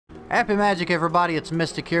Happy Magic, everybody. It's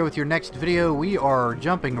Mystic here with your next video. We are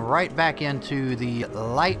jumping right back into the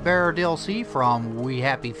Lightbearer DLC from We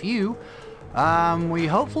Happy Few. We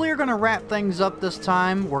hopefully are going to wrap things up this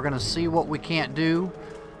time. We're going to see what we can't do.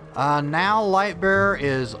 Now Lightbearer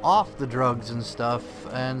is off the drugs and stuff,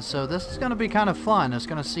 and so this is going to be kind of fun. It's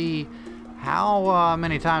going to see how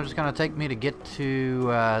many times it's going to take me to get to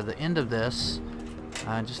the end of this.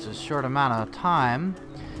 Just a short amount of time.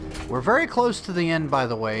 We're very close to the end, by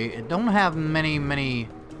the way. It don't have many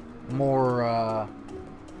more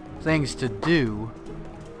things to do.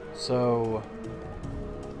 So,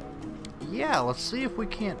 yeah, let's see if we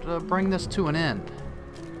can't bring this to an end.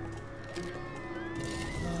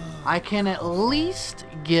 I can at least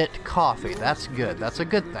get coffee. That's good. That's a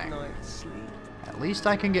good thing. At least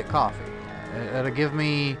I can get coffee. It'll give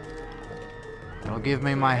me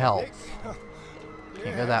my health.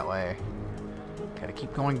 Can't go that way. Gotta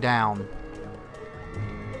keep going down.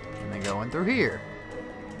 And then going through here.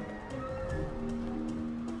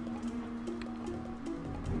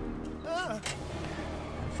 And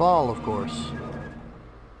fall, of course.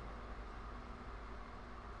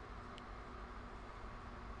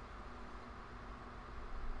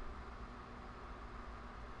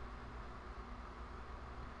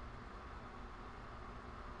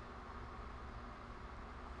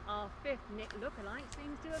 Our fifth Nick lookalike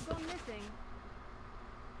seems to have gone missing.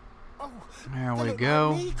 Oh, there we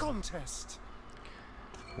go. Contest.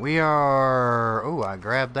 We are... Oh, I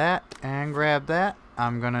grabbed that and grabbed that.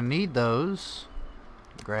 I'm gonna need those.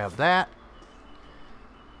 Grab that.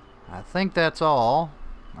 I think that's all.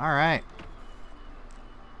 Alright.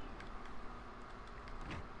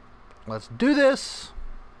 Let's do this.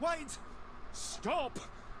 Wait! Stop!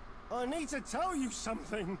 I need to tell you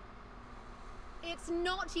something. It's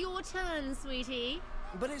not your turn, sweetie.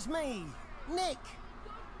 But it's me, Nick.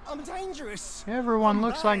 I'm dangerous. Everyone I'm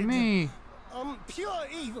looks bad. like me. I'm pure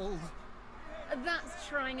evil. That's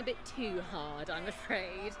trying a bit too hard, I'm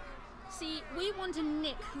afraid. See, we want a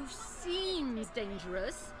Nick who seems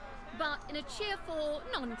dangerous, but in a cheerful,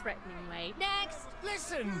 non-threatening way. Next!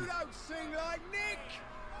 Listen! You don't sing like Nick!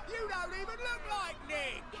 You don't even look like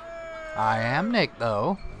Nick! I am Nick,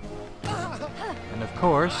 though. And of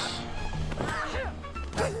course...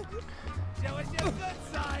 Show us your good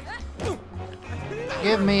side!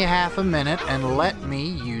 Give me half a minute and let me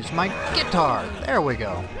use my guitar. There we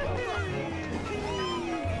go.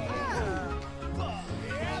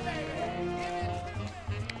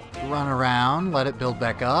 Run around, let it build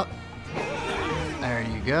back up. There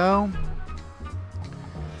you go.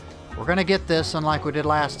 We're gonna get this unlike we did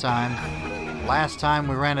last time. Last time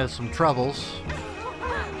we ran into some troubles.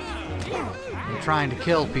 We're trying to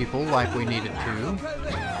kill people like we needed to.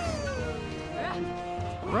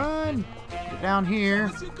 Run! Get down here.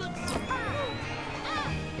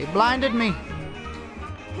 He blinded me.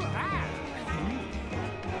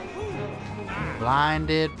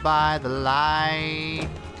 Blinded by the light.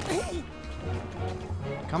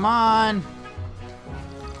 Come on.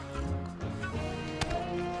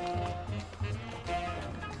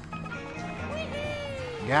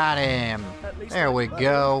 Got him. There we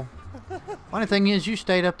go. Funny thing is, you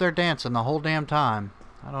stayed up there dancing the whole damn time.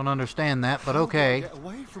 I don't understand that, but okay.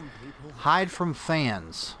 Hide from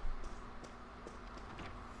fans.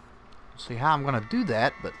 See how I'm gonna do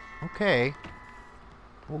that, but okay.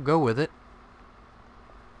 We'll go with it.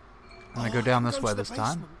 I'm gonna go down this way this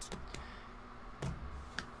time.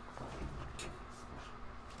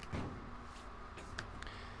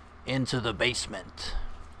 Into the basement.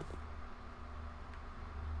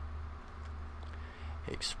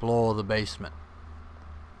 Explore the basement.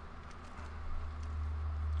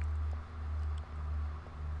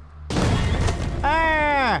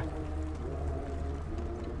 Ah!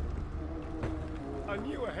 I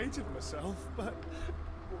knew I hated myself, but...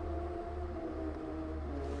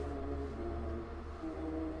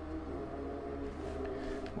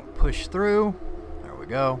 We'll push through. There we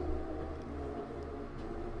go.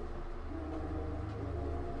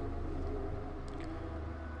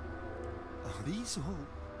 Are these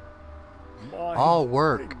All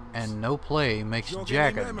work and no play makes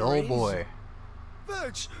Jack a dull boy.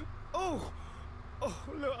 Virg! Oh,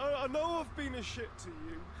 look, I know I've been a shit to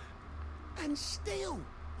you. And still,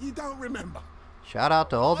 you don't remember. Shout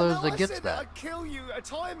out to all those I know that gets I said that. I'd kill you a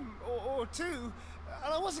time or two,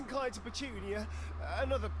 and I wasn't kind to Petunia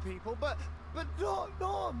and other people, but not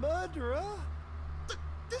a murderer.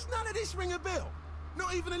 Does none of this ring a bell?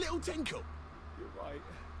 Not even a little tinkle? You're right.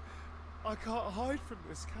 I can't hide from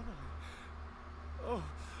this, can I? Oh,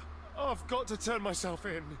 I've got to turn myself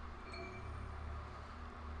in.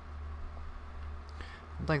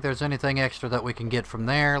 don't think there's anything extra that we can get from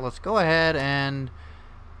there. Let's go ahead and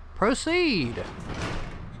proceed.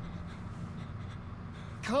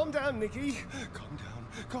 Calm down, Nicky. Calm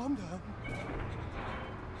down. Calm down.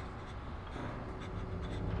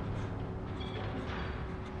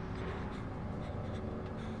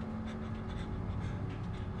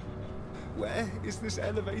 Where is this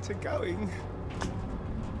elevator going?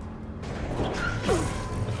 Oh,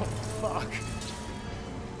 fuck.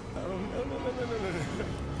 Oh, no, no, no, no, no, no, no.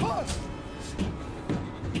 Oh!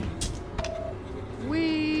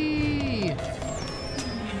 Whee!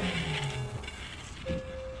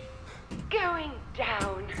 Going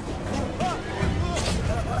down.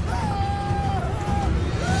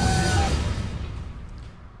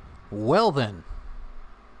 Well then.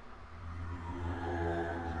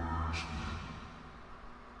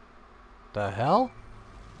 The hell?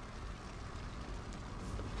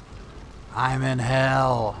 I'm in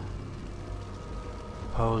hell.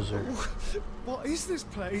 Poser. What is this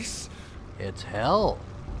place? It's hell.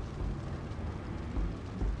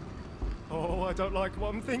 Oh, I don't like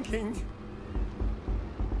what I'm thinking.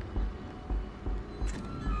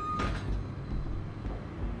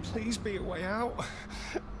 Please be a way out.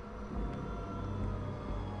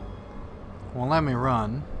 Well, let me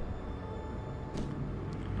run.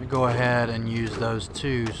 Let me go ahead and use those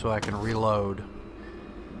two so I can reload.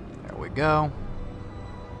 There we go.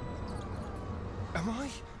 Am I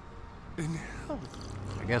in hell?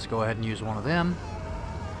 I guess go ahead and use one of them.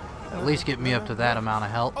 At least get me up to that amount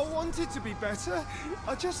of health. I wanted to be better.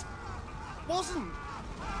 I just wasn't.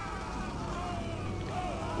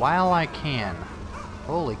 While I can.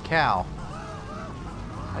 Holy cow.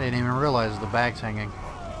 I didn't even realize the bag's hanging.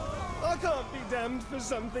 I can't be damned for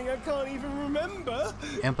something I can't even remember.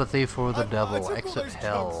 Empathy for the I devil. took all Exit those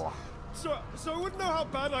hell. drugs so I wouldn't know how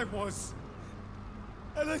bad I was.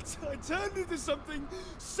 And I turned into something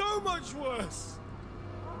so much worse.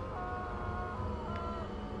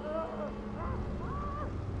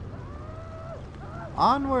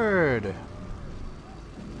 Onward!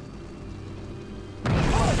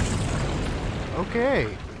 Okay.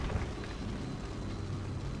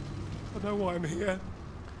 I know why I'm here.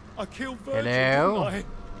 I killed Virgil, Hello? didn't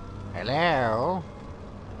I? Hello?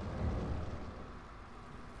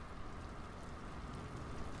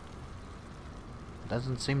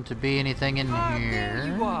 Doesn't seem to be anything in There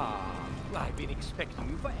here. you are. I've been expecting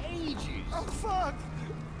you for ages. Oh, fuck!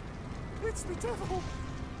 It's the devil!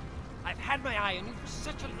 I've had my eye on you for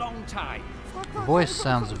such a long time. The voice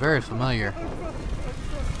sounds very familiar.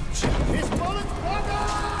 It's bollocks!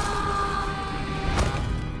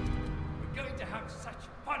 We're going to have such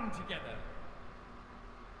fun together.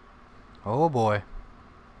 Oh boy.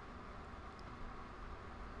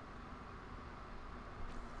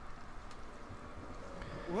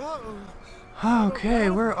 Whoa! Okay,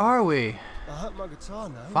 where are we? I hope my guitar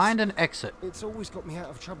knows. Find an exit. It's always got me out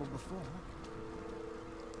of trouble before.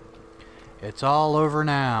 It's all over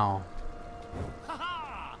now. Ha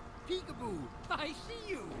ha! Peekaboo! I see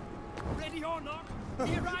you. Ready or not,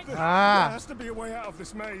 here I go. There Ah! has to be a way out of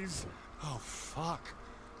this maze. Oh, fuck.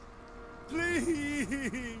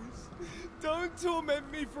 Please! Don't torment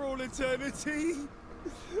me for all eternity.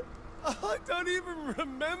 I don't even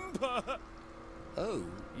remember. Oh,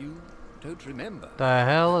 you don't remember? The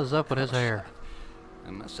hell is up with his hair?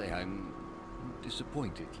 I must say I'm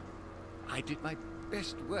disappointed. I did my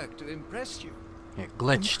best work to impress you. It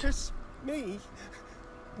glitched. Impress me?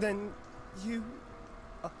 Then you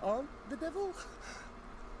aren't the devil?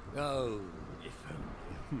 Oh, if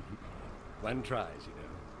only. One tries, you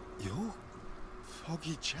know. You're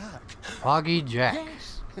Foggy Jack. Foggy Jack.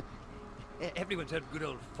 Yes. Everyone's heard of good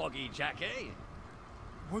old Foggy Jack, eh?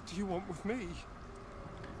 What do you want with me?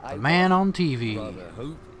 The man on TV. Rather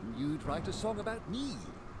hope you'd write a song about me.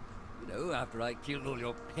 You know, after I killed all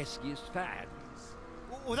your peskiest fans.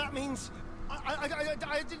 Well, that means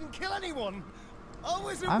I didn't kill anyone. I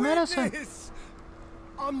was a I'm witness. innocent.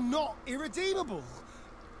 I'm not irredeemable.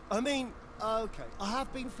 I mean, okay, I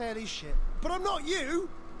have been fairly shit, but I'm not you.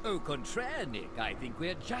 Au contraire, Nick. I think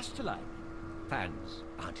we're just alike. Fans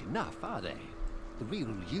aren't enough, are they? The real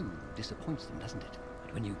you disappoints them, doesn't it?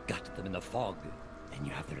 And when you gut them in the fog, then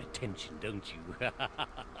you have their attention, don't you?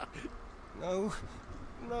 No,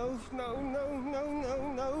 no, no, no, no,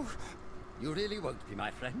 no, no. You really won't be my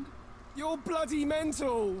friend? You're bloody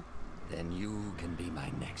mental. Then you can be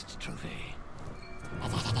my next trophy.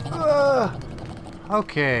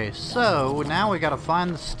 Okay, so now we gotta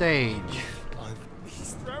find the stage.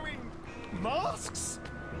 He's throwing masks.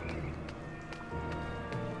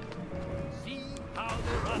 See how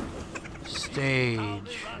they run.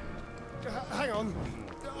 Stage. Hang on.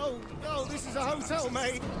 Oh, this is a hotel,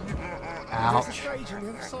 mate. There's a Ouch. stage on the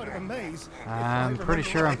other side of a maze. I'm pretty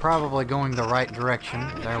sure I'm probably going the right direction.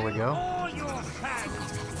 There we go. All your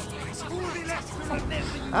fans will be left to remember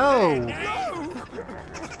you. Oh!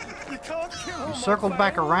 You can't kill You circled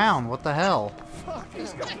back around. What the hell? Fuck,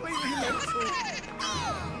 he's completely mental.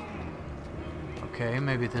 Okay,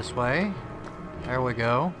 maybe this way. There we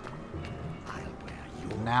go.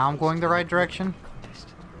 Now I'm going the right direction.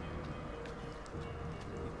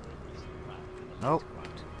 Nope.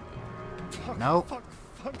 Fuck, Nope.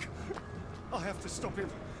 Fuck. I have to stop him.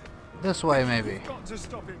 This way, maybe. You've got to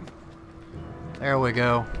stop him. There we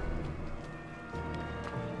go.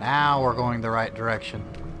 Now we're going the right direction.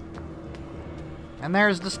 And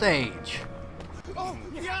there's the stage. Oh,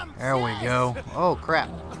 yum! There we go. Oh, crap.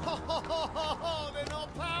 Oh, they're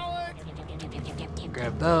not powered.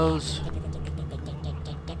 Grab those.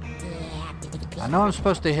 I know I'm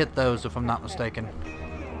supposed to hit those if I'm not mistaken.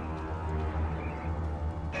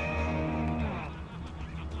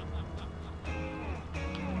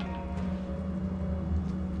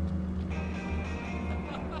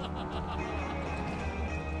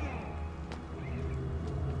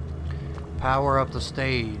 Power up the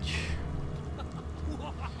stage.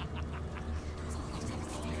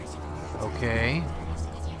 Okay.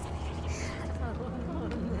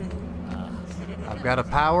 I've got to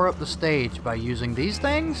power up the stage by using these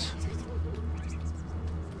things?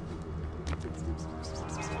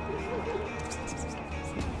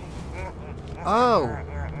 Oh!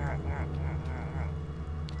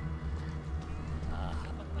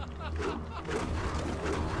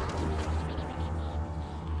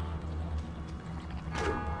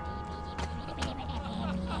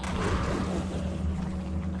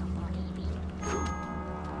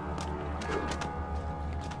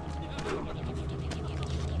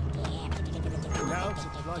 Now to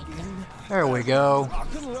plug in. There we go. Rock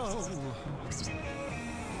and roll.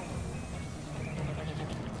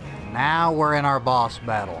 Now we're in our boss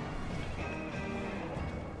battle.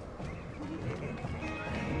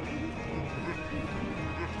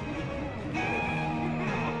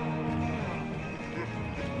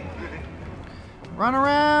 Run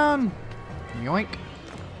around! Yoink.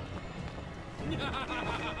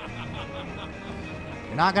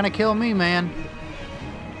 You're not gonna kill me, man.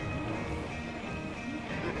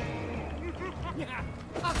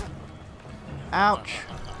 Ouch.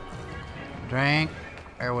 Drink.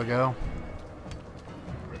 There we go.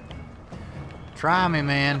 Try me,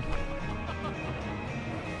 man.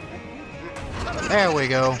 There we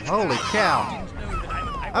go. Holy cow.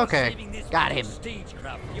 Okay, got him.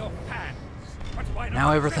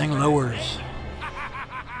 Now everything lowers.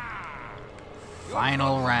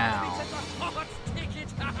 Final round.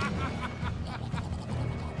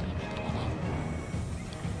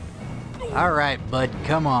 Alright, bud,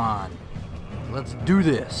 come on. Let's do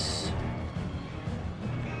this.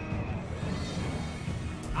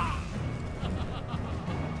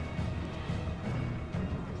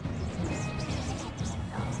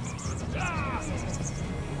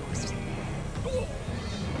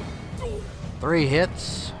 Three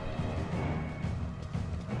hits.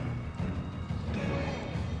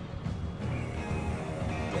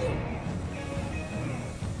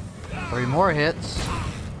 Three more hits.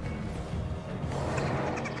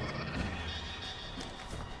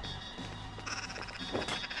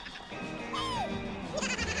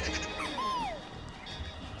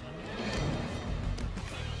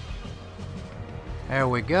 There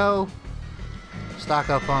we go. Stock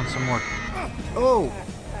up on some more. Oh!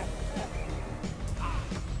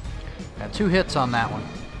 Got 2 hits on that one.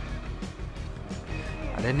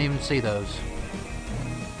 I didn't even see those.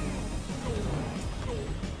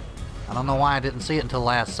 I don't know why I didn't see it until the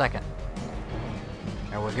last second.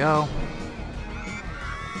 There we go.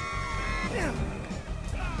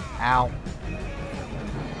 Ow.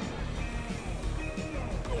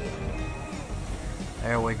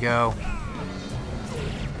 There we go.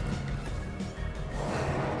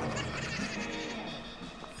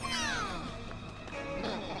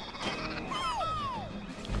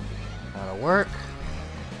 That'll work.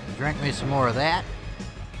 Drink me some more of that.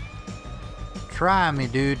 Try me,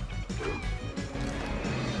 dude.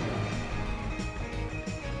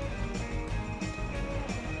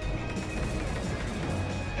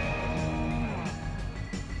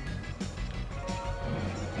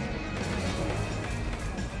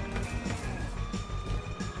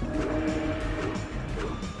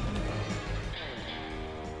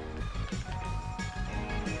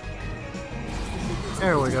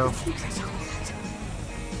 There we go.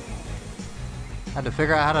 Had to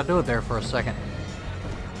figure out how to do it there for a second.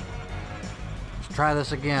 Let's try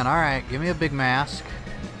this again. Alright, give me a big mask.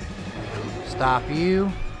 Stop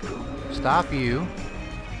you. Stop you.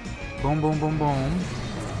 Boom, boom, boom, boom.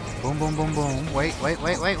 Boom, boom, boom, boom. Wait, wait,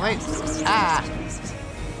 wait, wait, wait. Ah!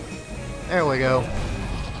 There we go.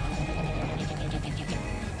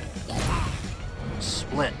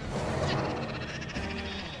 Split.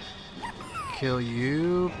 Kill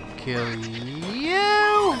you. Kill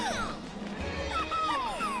you.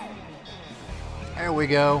 There we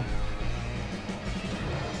go.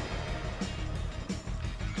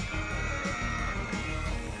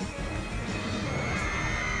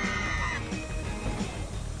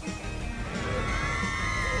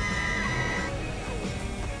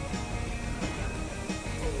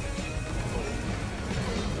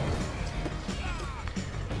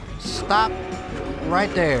 Stop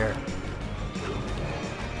right there.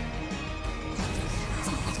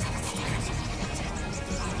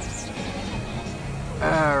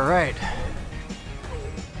 All right.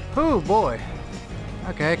 Oh boy.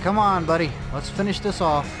 Okay, come on, buddy. Let's finish this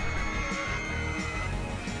off.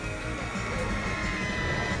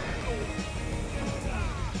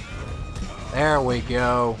 There we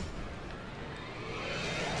go.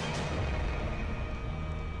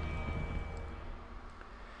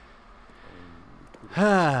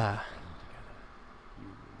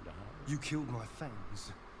 You killed my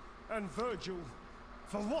fangs. And Virgil.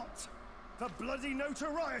 For what? For bloody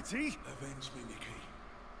notoriety? Avenge me, Nicky.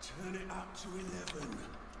 Turn it up to 11.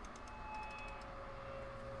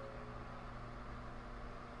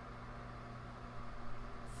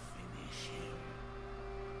 Finish him.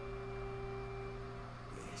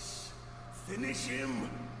 Yes. Finish him.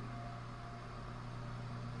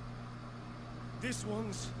 This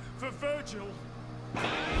one's for Virgil.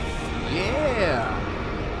 Yeah.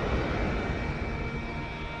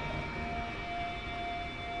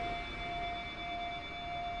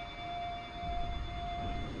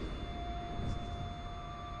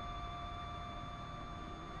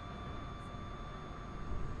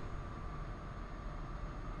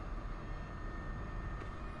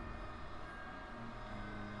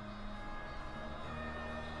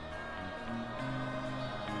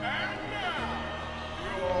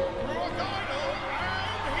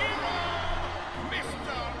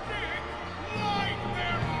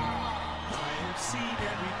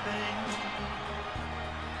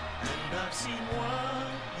 I've seen what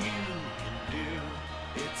you can do.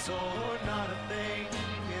 It's all or not a thing,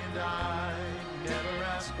 and I never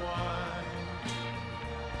ask why.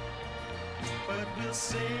 But we'll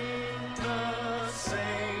sing the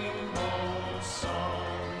same old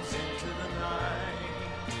songs into the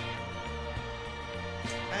night,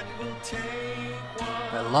 and we'll take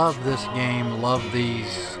what I love this game, love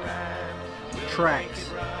these tracks.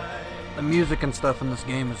 The music and stuff in this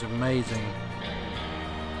game is amazing.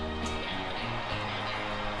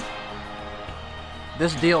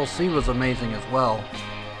 This DLC was amazing as well.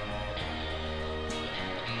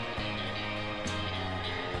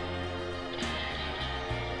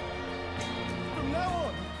 From now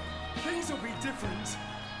on, things will be different.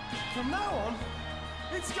 From now on,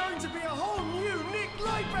 it's going to be a whole new Nick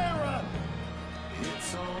Lightbearer!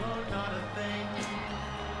 it's all or not a thing.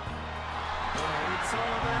 Oh, it's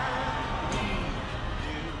all that we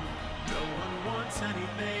do. No one wants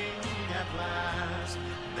anything at last.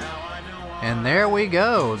 Now I know. And there we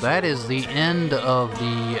go. That is the end of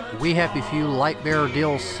the We Happy Few Lightbearer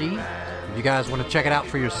DLC. If you guys want to check it out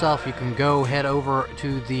for yourself, you can go head over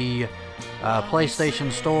to the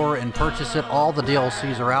PlayStation Store and purchase it. All the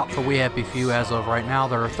DLCs are out for We Happy Few as of right now.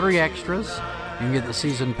 There are 3 extras. You can get the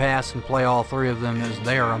Season Pass and play all 3 of them.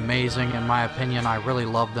 They are amazing, in my opinion. I really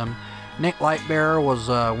love them. Nick Lightbearer was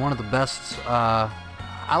one of the best. I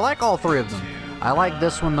like all 3 of them. I like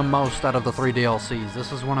this one the most out of the 3 DLCs.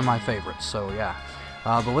 This is one of my favorites, so yeah.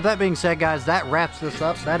 But with that being said, guys, that wraps this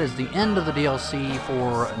up. That is the end of the DLC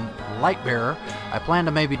for Lightbearer. I plan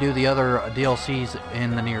to maybe do the other DLCs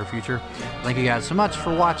in the near future. Thank you guys so much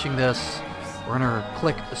for watching this. We're going to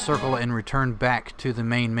click the circle and return back to the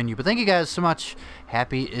main menu. But thank you guys so much.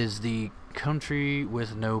 Happy is the country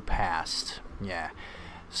with no past. Yeah.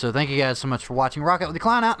 So thank you guys so much for watching. Rocket with the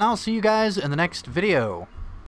Clown out, and I'll see you guys in the next video.